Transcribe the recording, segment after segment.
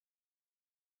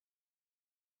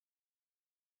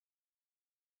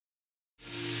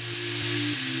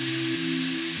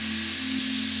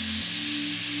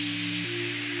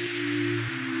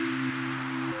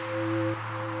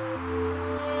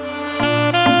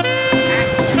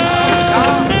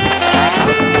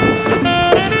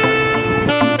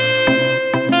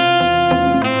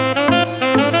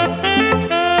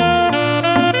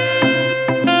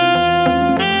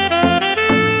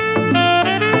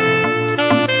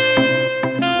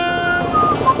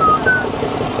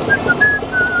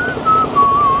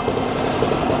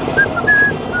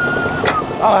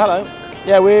Oh, hello.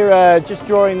 Yeah, we're just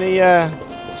drawing the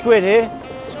squid here.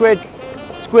 Squid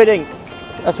ink.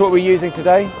 That's what we're using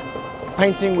today.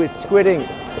 Painting with squid ink.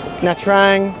 Nha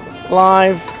Trang,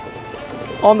 live,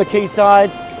 on the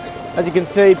quayside. As you can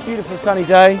see, beautiful sunny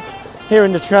day here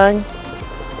in Nha Trang.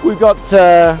 We've got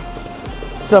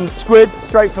some squid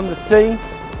straight from the sea.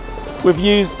 We've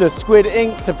used the squid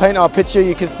ink to paint our picture.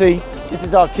 You can see this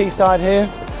is our quayside here.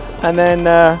 And then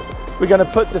we're going to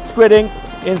put the squid ink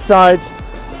inside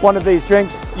one of these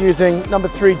drinks using number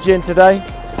 3 gin today.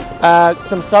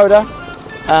 Some soda.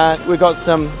 We've got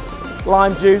some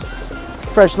lime juice,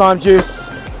 fresh lime juice.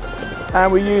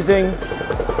 And we're using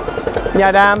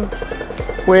nha đam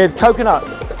with coconut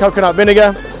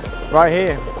vinegar right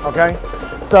here, okay?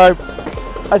 So,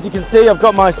 as you can see, I've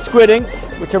got my squid ink,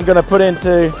 which I'm gonna put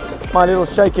into my little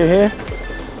shaker here.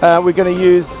 We're gonna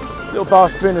use a little bar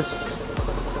spoon. It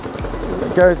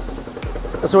goes,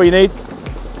 that's all you need.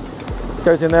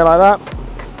 Goes in there like that.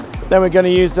 Then we're gonna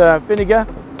use vinegar,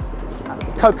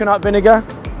 coconut vinegar,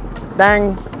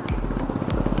 dangur,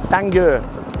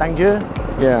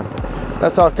 yeah.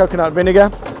 That's our coconut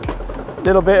vinegar. A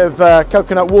little bit of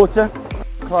coconut water,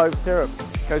 clove syrup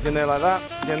goes in there like that.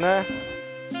 It's in there.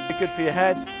 Good for your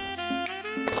head.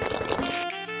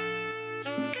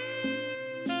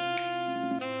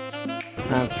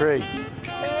 And 3.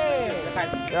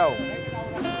 Go.